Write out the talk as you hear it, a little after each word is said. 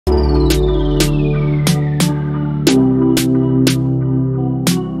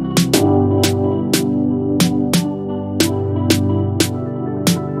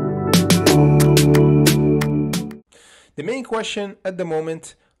question at the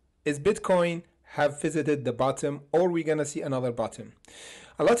moment is Bitcoin have visited the bottom, or we gonna see another bottom?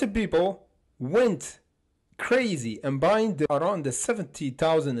 A lot of people went crazy and buying around the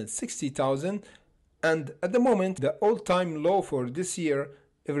 70,000 and 60,000, and at the moment the all-time low for this year,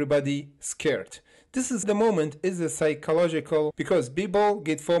 everybody scared. This is the moment is a psychological, because people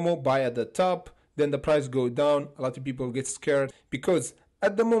get FOMO, buy at the top, then the price go down. A lot of people get scared because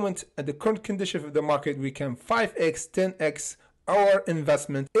at the moment, at the current condition of the market, we can 5x, 10x our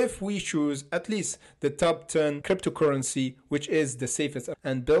investment if we choose at least the top 10 cryptocurrency, which is the safest,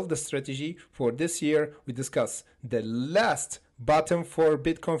 and build the strategy for this year. We discuss the last bottom for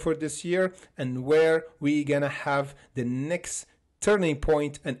Bitcoin for this year and where we gonna have the next turning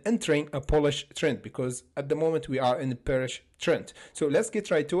point and entering a bullish trend, because at the moment we are in a bearish trend. So let's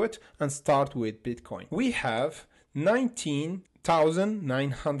get right to it and start with Bitcoin. We have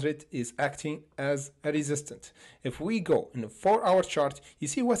 19,900 is acting as a resistance. If we go in a 4-hour chart, you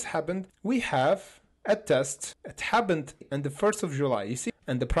see what's happened. We have a test. It happened on the 1st of July, you see,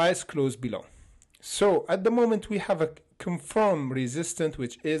 and the price closed below. So at the moment we have a confirmed resistance,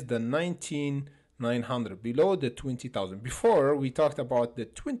 which is the 19,900 below the 20,000. Before we talked about the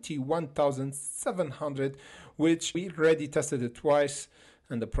 21,700, which we already tested it twice,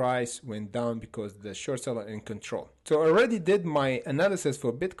 and the price went down because the short seller in control. So I already did my analysis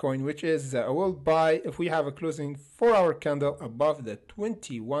for Bitcoin, which is I will buy if we have a closing 4-hour candle above the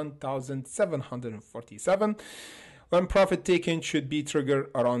 21,747. When profit taken should be triggered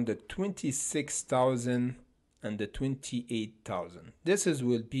around the 26,000 and the 28,000. This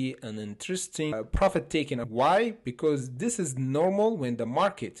will be an interesting profit taken. Why? Because this is normal when the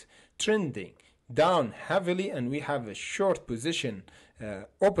market trending down heavily and we have a short position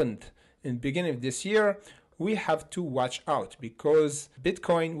opened in the beginning of this year. We have to watch out because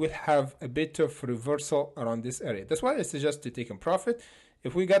Bitcoin will have a bit of reversal around this area. That's why I suggest to take a profit.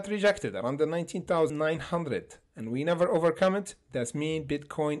 If we got rejected around the 19,900 and we never overcome it, that means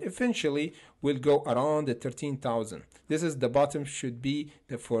Bitcoin eventually will go around the 13,000. This is the bottom should be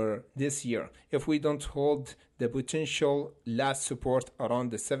for this year. If we don't hold the potential last support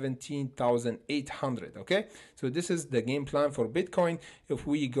around the 17,800, okay? So this is the game plan for Bitcoin. If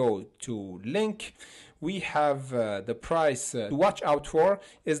we go to link, we have the price to watch out for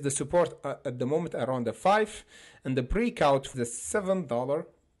is the support at the moment around the 5 and the breakout for the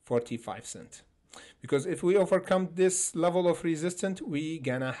 $7.45. Because if we overcome this level of resistance, we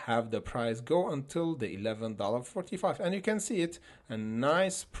gonna have the price go until the $11.45, and you can see it, a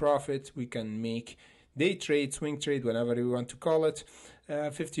nice profit we can make. Day trade, swing trade, whatever you want to call it,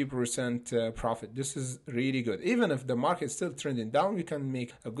 50% profit. This is really good. Even if the market is still trending down, we can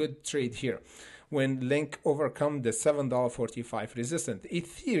make a good trade here when Link overcome the $7.45 resistance.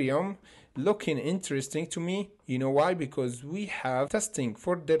 Ethereum looking interesting to me. You know why? Because we have testing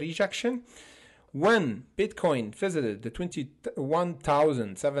for the rejection. When Bitcoin visited the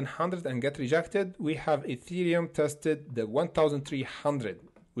 21,700 and get rejected, we have Ethereum tested the 1,300,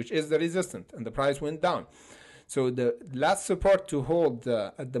 which is the resistance, and the price went down. So the last support to hold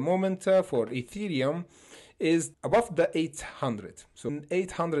at the moment for Ethereum is above the 800, so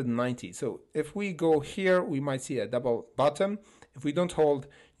 890. So if we go here, we might see a double bottom. If we don't hold,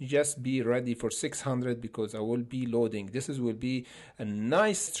 just be ready for 600 because I will be loading. This will be a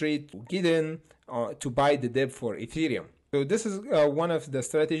nice trade to get in to buy the dip for Ethereum. So this is one of the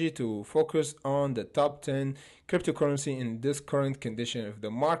strategy to focus on the top 10 cryptocurrency in this current condition of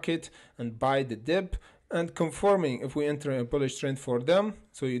the market and buy the dip and conforming if we enter a bullish trend for them,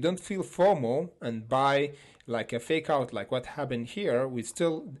 so you don't feel FOMO and buy like a fake out like what happened here. We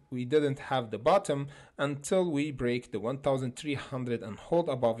didn't have the bottom until we break the 1,300 and hold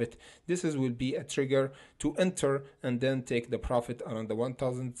above it. This will be a trigger to enter and then take the profit around the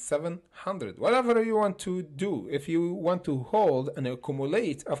 1,700. Whatever you want to do, if you want to hold and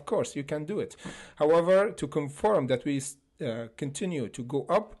accumulate, of course you can do it. However, to confirm that we continue to go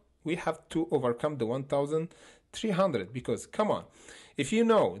up, we have to overcome the 1,300 because come on, if you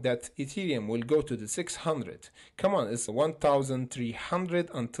know that Ethereum will go to the 600, come on, it's 1,300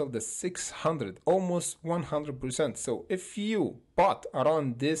 until the 600, almost 100%. So if you bought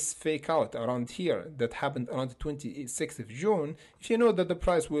around this fake out around here that happened around the 26th of June, if you know that the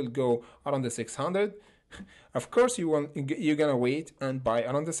price will go around the 600, of course you're gonna wait and buy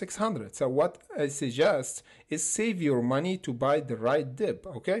around the 600. So what I suggest is save your money to buy the right dip.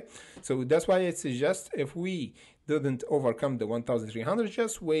 Okay, so that's why I suggest if we didn't overcome the 1,300,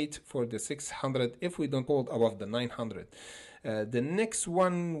 just wait for the 600 if we don't hold above the 900. The next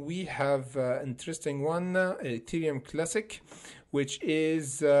one we have interesting one, Ethereum Classic. which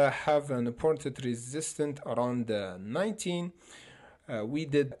is have an important resistance around the 19. We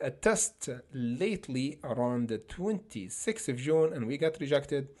did a test lately around the 26th of June and we got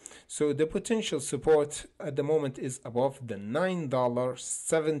rejected. So the potential support at the moment is above the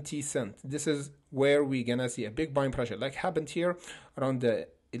 $9.70. This is where we're gonna see a big buying pressure, like happened here around the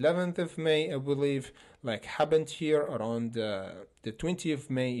 11th of May, I believe, like happened here around the 20th of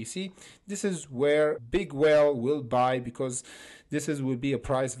May. You see, this is where big whale will buy, because this will be a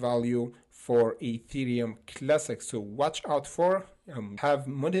price value for Ethereum Classic. So watch out for. Have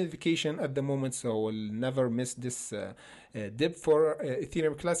notification at the moment, so we'll never miss this dip for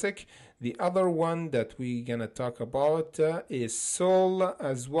Ethereum Classic. The other one that we're gonna talk about is Sol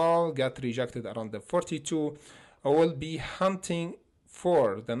as well. Got rejected around the 42. I will be hunting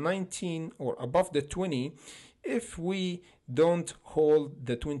for the 19 or above the 20 if we don't hold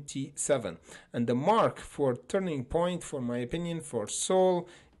the 27. And the mark for turning point, for my opinion, for Sol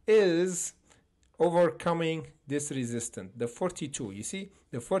is overcoming this resistance, the 42. You see,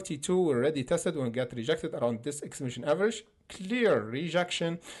 the 42 already tested and got rejected around this exponential average, clear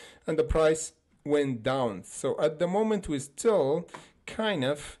rejection, and the price went down. So at the moment we're still kind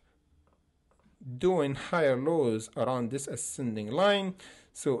of doing higher lows around this ascending line.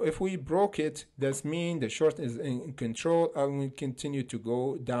 So if we broke it, that means the short is in control and will continue to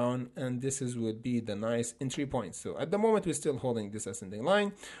go down, and this will be the nice entry point. So at the moment we're still holding this ascending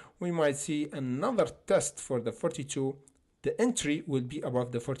line. We might see another test for the 42. The entry will be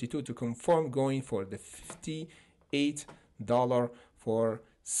above the 42 to confirm going for the $58 for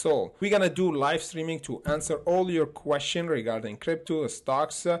Sol. We're gonna do live streaming to answer all your questions regarding crypto,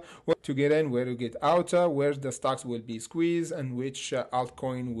 stocks, where to get in, where to get out, where the stocks will be squeezed, and which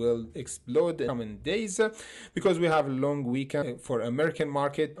altcoin will explode in coming days, because we have a long weekend for American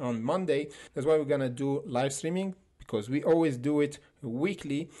market on Monday. That's why we're gonna do live streaming, because we always do it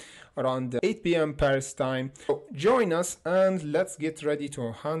weekly around 8 p.m. Paris time. So join us and let's get ready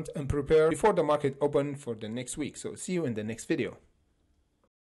to hunt and prepare before the market open for the next week. So see you in the next video.